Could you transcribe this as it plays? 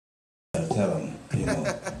Tell them,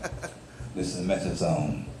 this is a message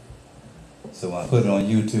song. So when I put it on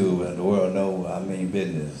YouTube and the world know I mean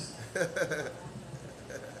business.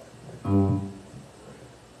 Like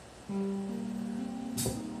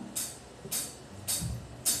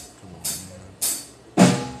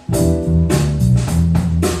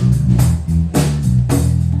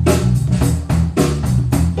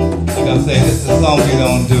I'm saying, this is a song you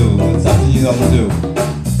don't do. It's something you don't do.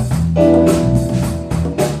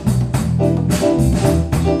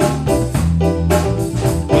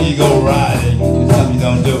 When you go riding, it's something you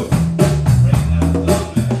don't do.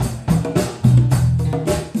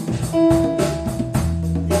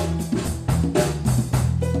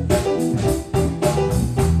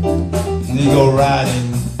 When you go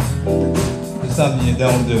riding, it's something you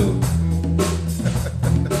don't do.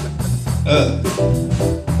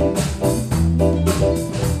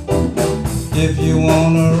 If you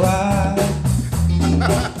wanna ride,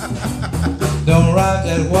 don't ride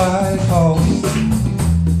that white horse.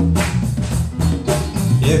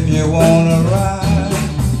 If you wanna ride,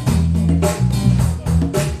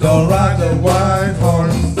 don't ride that white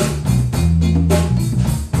horse.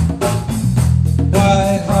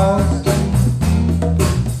 White horse,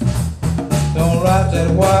 don't ride that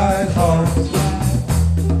white horse.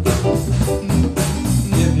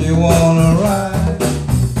 If you wanna ride,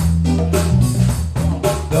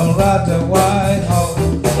 don't ride that white horse.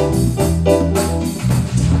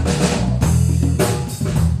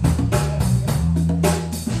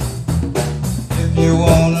 If you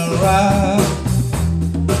wanna ride,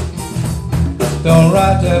 don't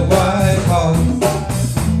ride that white horse.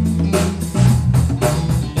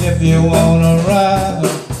 If you wanna ride,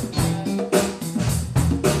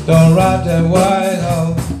 don't ride that white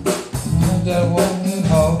horse. That white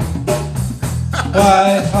horse.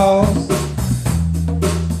 White horse,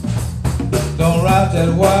 don't ride that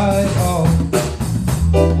white horse.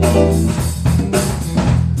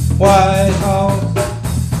 White horse,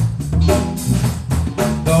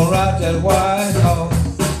 don't ride that white horse.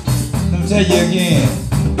 Let me tell you again.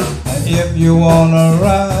 If you wanna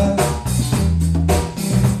ride,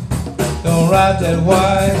 don't ride that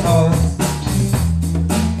white horse.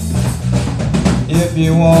 If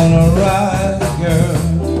you wanna ride, girl,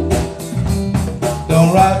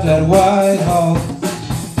 don't ride that white horse.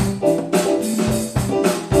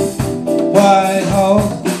 White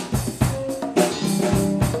horse,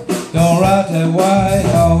 don't ride that white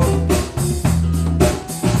horse.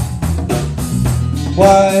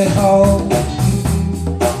 White horse,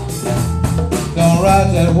 don't ride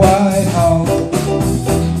that white horse.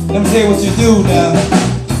 Let me tell you what you do now.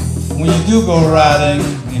 When you do go riding,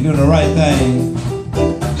 you do the right thing.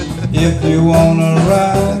 If you wanna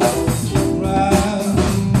ride,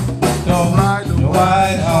 don't ride the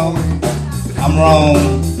white horse. I'm wrong.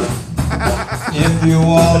 If you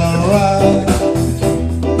wanna ride,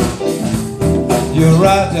 you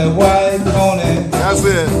ride that white pony. That's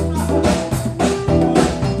it.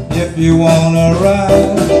 If you wanna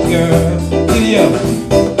ride, girl, giddy up.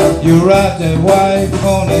 You ride that white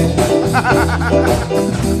pony.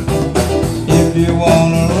 If you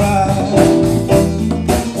wanna ride,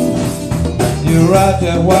 you ride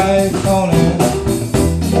that white pony.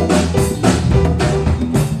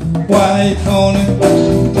 White pony.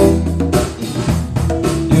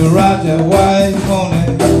 You ride that white pony.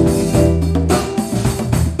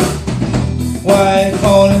 White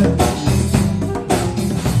pony.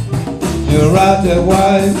 You ride that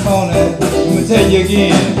white pony. Let me tell you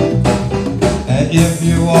again. And if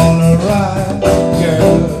you wanna ride,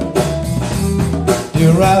 girl, you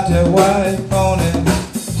ride that white pony.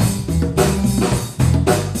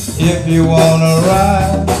 If you wanna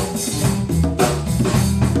ride,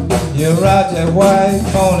 you ride that white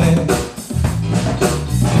pony.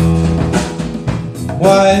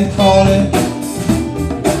 White pony,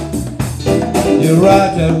 you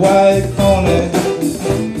ride that white pony.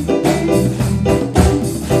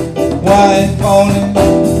 White pony,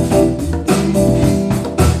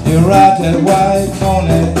 you ride that white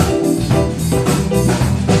pony.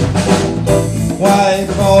 White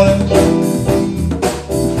pony,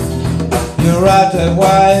 you ride that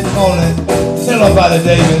white pony. Tell them about it,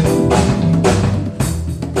 David.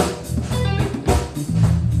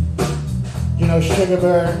 You know, Sugar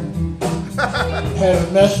Bear had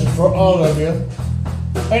a message for all of you.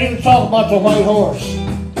 I didn't even talk about the white horse.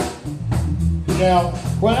 Now,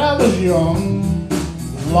 when I was young,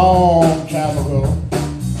 long time ago,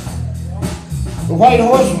 the white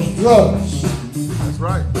horse was drugs. That's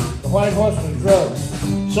right. The white horse was drugs.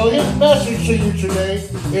 So his message to you today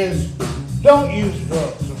is don't use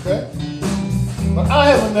drugs, okay? But I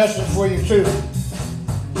have a message for you too.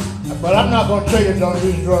 I But I'm not going to tell you don't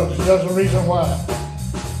use drugs. There's a reason why.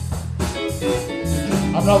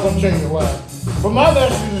 I'm not going to tell you why. But my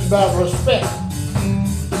message is about respect.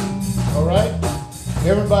 All right?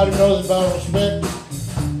 Everybody knows about respect.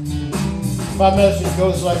 My message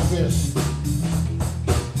goes like this.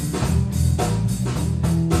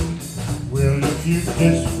 Well, if you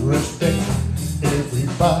disrespect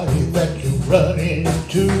everybody that you run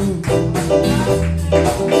into,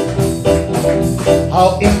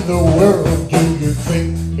 how in the world do you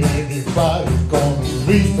think anybody's gonna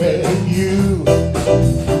respect you?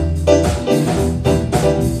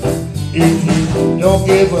 If you don't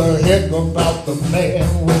give a heck about the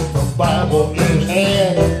man with the Bible in his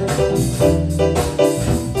hand,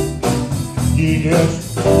 you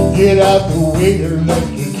just get out the way and let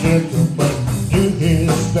the gentleman do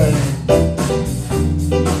his thing.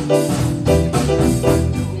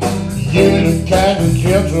 You're the kind of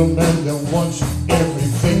gentleman that wants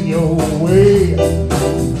everything your way.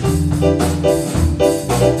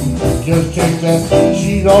 Just take that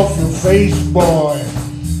sheet off your face, boy.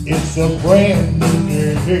 It's a brand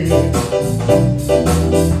new day.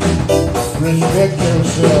 Respect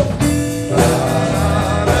yourself.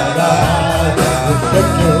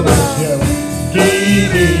 Respect yourself.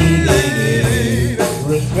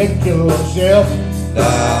 Respect yourself.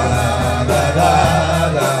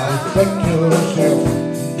 Respect yourself.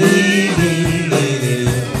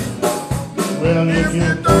 Well, if you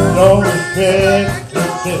don't respect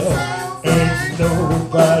yourself, ain't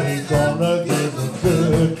nobody gonna give a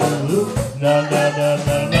good to you. No.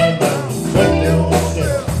 Respect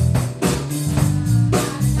yourself.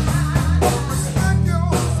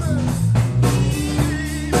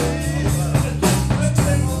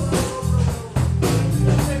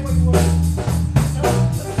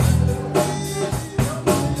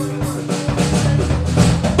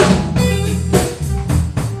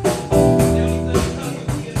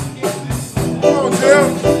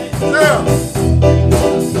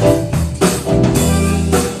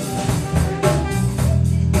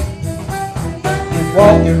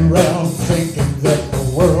 Walking around thinking that the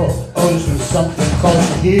world owes you something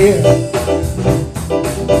cause you're here.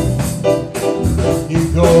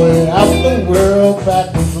 You're going out the world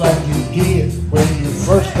backwards like you did when you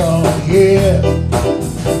first come here.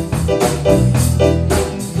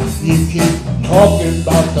 You keep talking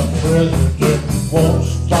about the president won't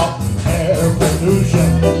stop air pollution.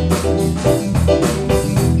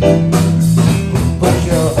 Put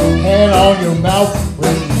your hand on your mouth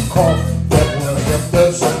when you cough.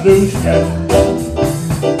 The solution.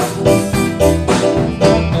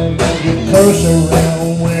 You curse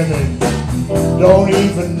around women, don't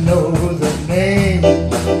even know the name,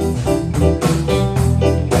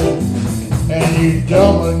 and you're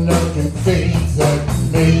dumb enough to think that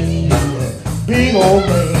makes you a big old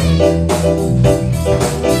man.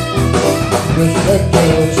 Respect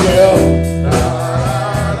yourself.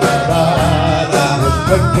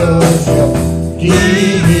 Respect yourself.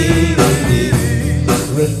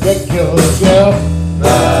 Respect yourself.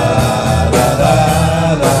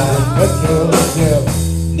 Respect yourself.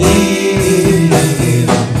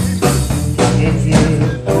 If you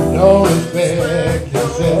don't respect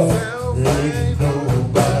yourself, ain't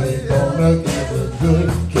nobody gonna give a good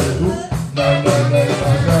to you. No.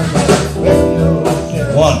 Respect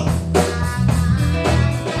yourself.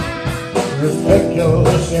 Respect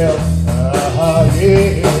yourself.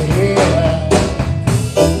 Yeah.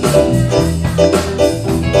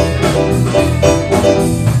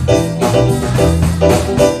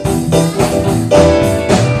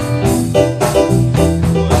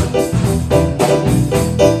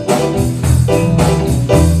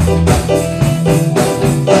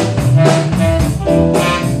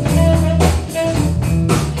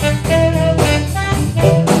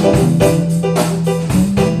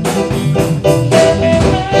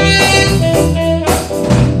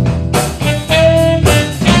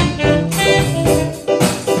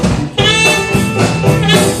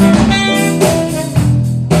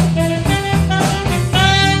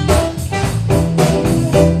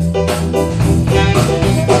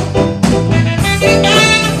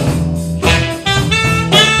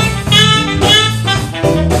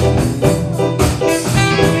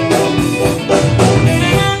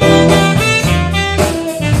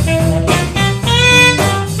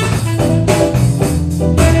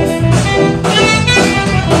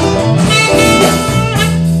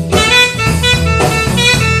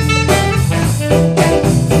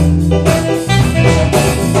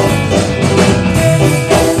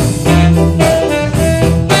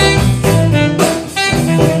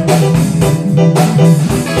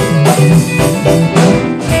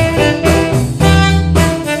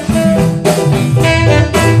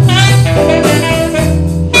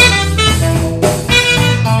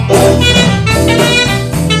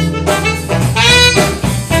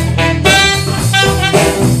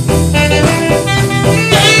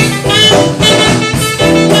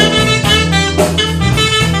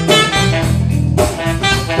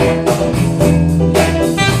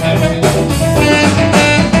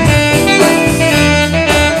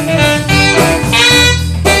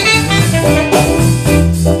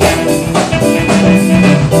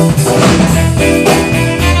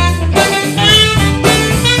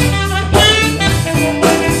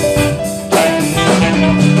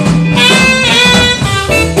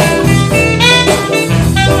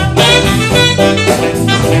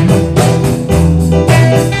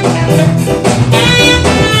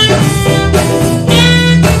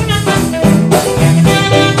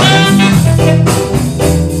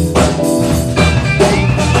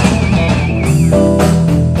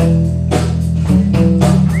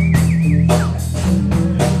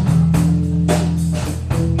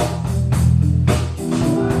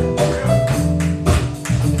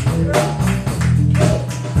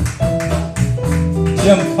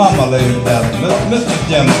 Palmer, ladies and gentlemen. Mr.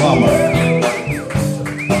 Jim Palmer.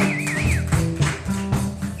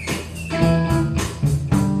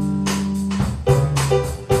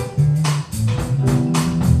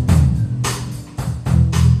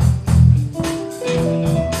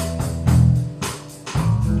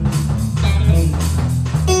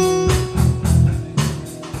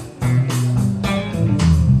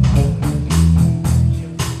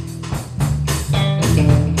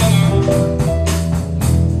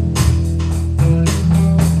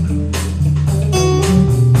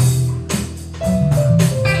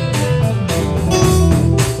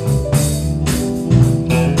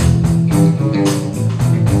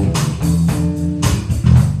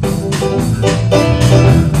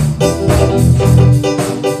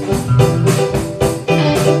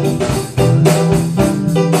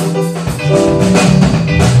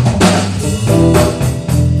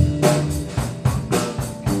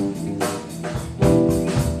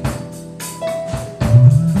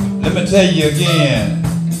 Let me tell you again.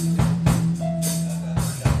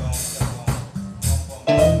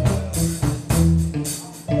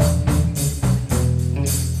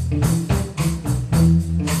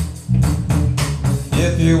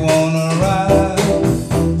 If you wanna ride,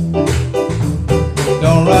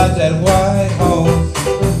 don't ride that white horse.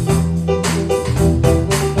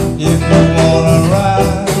 If you wanna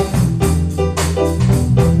ride,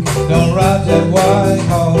 don't ride that white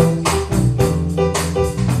horse.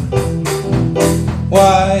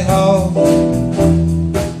 White horse,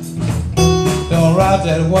 don't ride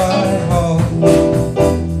that white horse.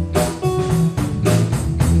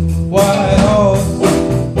 White horse,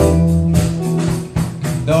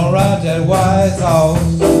 don't ride that white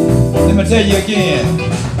horse. Let me tell you again.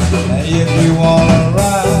 Now if you wanna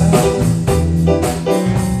ride,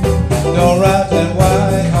 don't ride that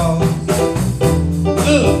white horse.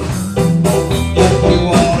 If you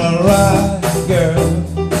wanna ride, girl,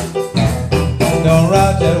 don't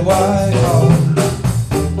ride that white horse.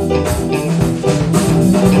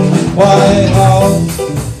 White horse,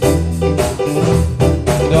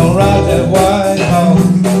 don't ride that white horse.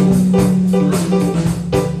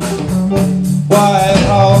 White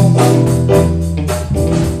horse,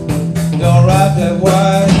 don't ride that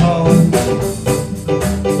white horse.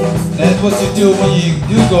 That's what you do when you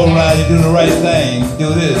do go ride. You do the right thing. Do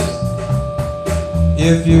this.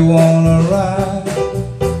 If you wanna ride,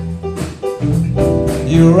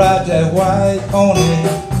 you ride that white pony.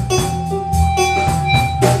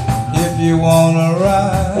 If you wanna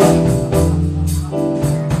ride,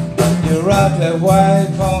 you ride that white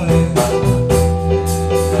pony.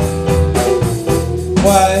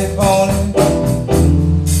 White pony,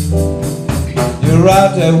 you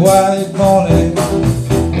ride that white pony.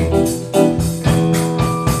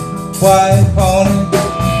 White pony,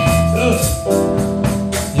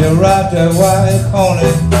 you ride that white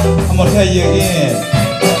pony. I'm gonna tell you again.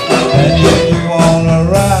 And if you wanna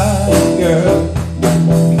ride, girl,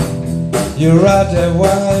 you ride that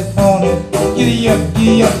white pony. Giddy up,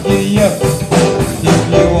 giddy up, giddy up. If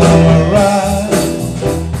you wanna ride,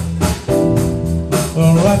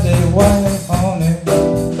 ride that white pony.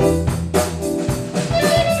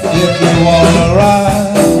 If you wanna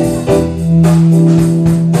ride,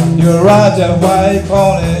 you ride that white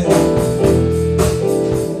pony.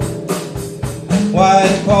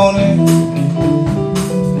 White pony,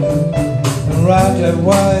 ride that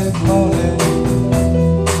white pony.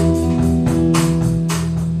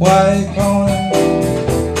 White pony,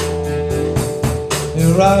 you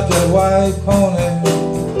ride that white pony.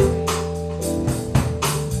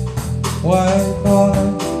 White pony,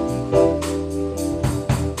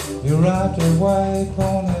 you ride that white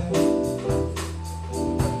pony.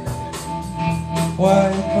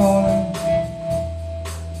 White pony,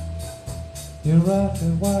 you ride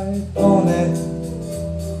that white pony.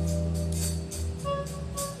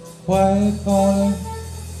 White pony,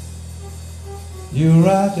 you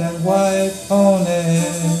ride that white pony.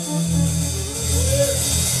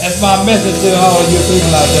 That's my message to all you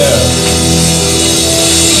people out there.